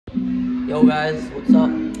Yo guys, what's up?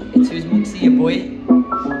 It's whosmooxi, your boy.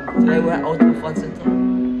 Today we're at Ultimate Fun Center.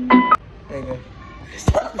 There you go.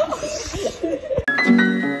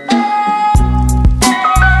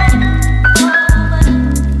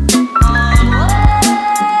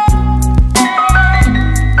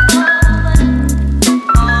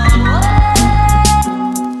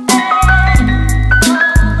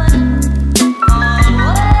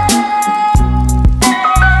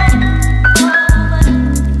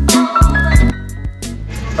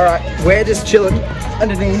 Alright, we're just chilling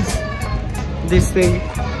underneath this thing.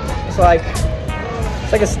 It's like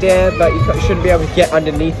a stair, but you shouldn't be able to get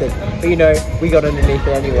underneath it. But you know, we got underneath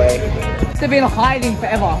it anyway. They've been hiding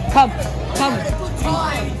forever. Come.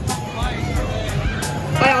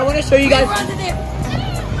 Hey, I want to show you guys.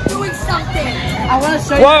 Doing something. I want to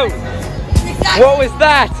show you. Whoa! Exactly. What was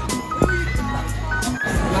that?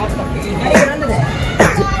 Hey, get under there.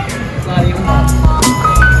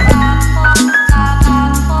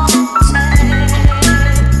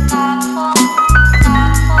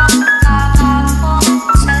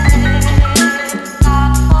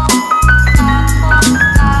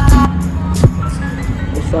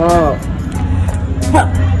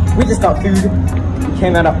 We just got food. We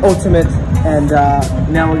came out of Ultimate, and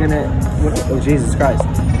now we're gonna. Oh Jesus Christ!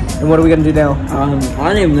 And what are we gonna do now? I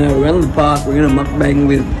don't even know. We're in the park. We're gonna mukbang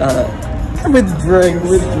with drinks.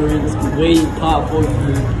 With drinks. We part 4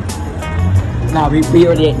 food. Nah, we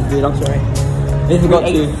already ate the food. I'm sorry. We forgot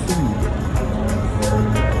to.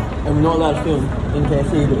 And we're not allowed to film in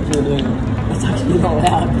KFC, but we're still doing it. It's actually not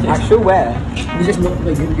allowed. Actual where? You're just not.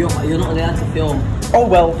 You're not allowed to film. Oh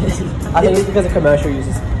well. I think it's because of commercial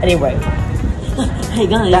uses. Anyway. Hey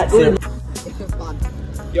guys, that's it. Fun.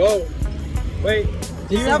 Yo, wait.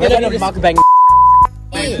 Do you have a mukbang?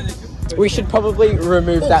 We should probably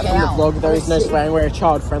remove that from the vlog. There is no swearing. We're a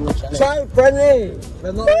child-friendly channel. Child-friendly.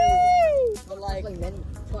 But like,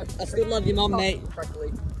 I still love your mum, mate.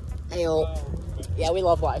 Ayo. Yeah, we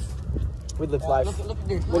love life. We live life.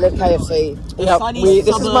 We live KFC. Yeah,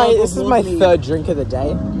 this is my third drink of the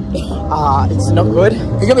day. It's not good.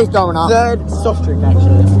 You're gonna be throwing up. Third soft drink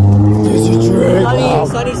actually. There's a drink.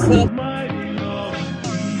 Sunny slip.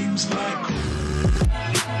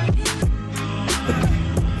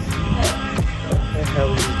 What the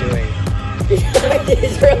hell is he doing?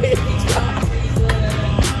 He's really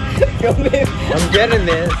I'm getting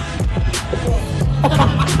this.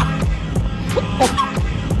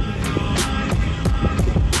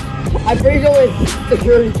 I'm pretty sure it's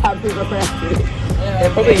security cameras around you. Yeah,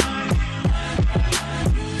 probably.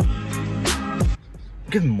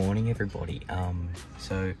 Good morning, everybody.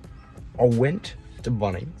 So I went to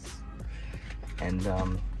Bunnings, and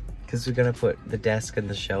because we're gonna put the desk and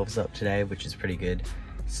the shelves up today, which is pretty good.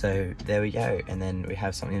 So there we go, and then we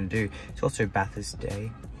have something to do. It's also Bathurst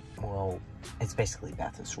Day. Well, it's basically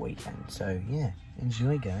Bathurst weekend. So yeah,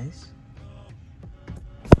 enjoy, guys.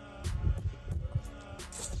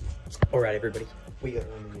 Alright everybody, we gotta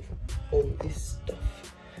remove all this stuff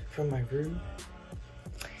from my room,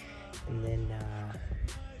 and then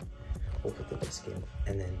we'll put the desk in,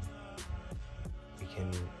 and then we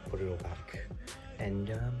can put it all back, and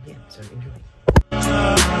yeah, so enjoy.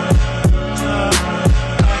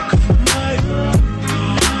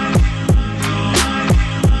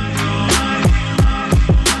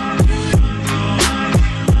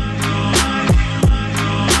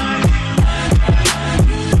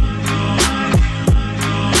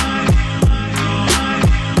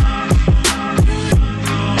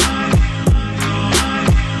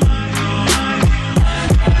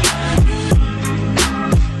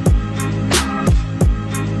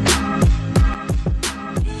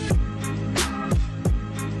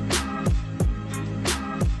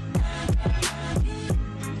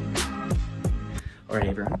 Alright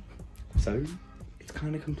everyone, so it's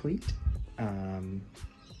kind of complete.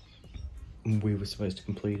 We were supposed to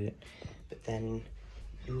complete it, but then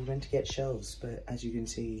we were meant to get shelves, but as you can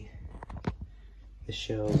see, the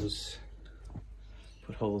shelves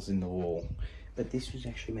put holes in the wall. But this was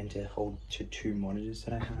actually meant to hold to 2 monitors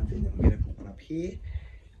that I have, and then we're going to put one up here.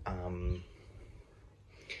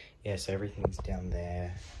 Yeah, so everything's down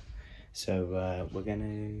there. So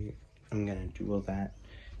I'm gonna do all that.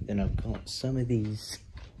 Then I've got some of these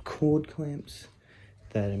cord clamps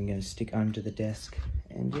that I'm gonna stick under the desk,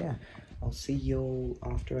 and yeah, I'll see y'all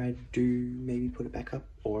after I do maybe put it back up,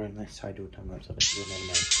 or unless I do a time lapse of it. You'll never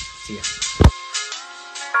know. See ya.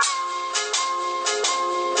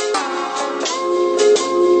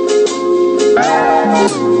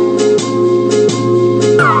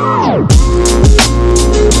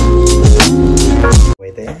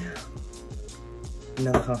 Way there.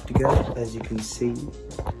 Another have to go. As you can see,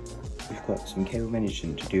 we've got some cable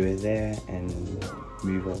management to do there and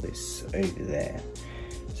move all this over there.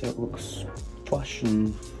 So it looks flush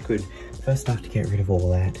and good. First I have to get rid of all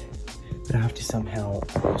that, but I have to somehow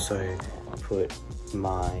also put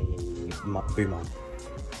my boom on.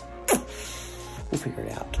 We'll figure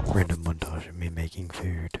it out. Random montage of me making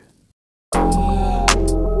food.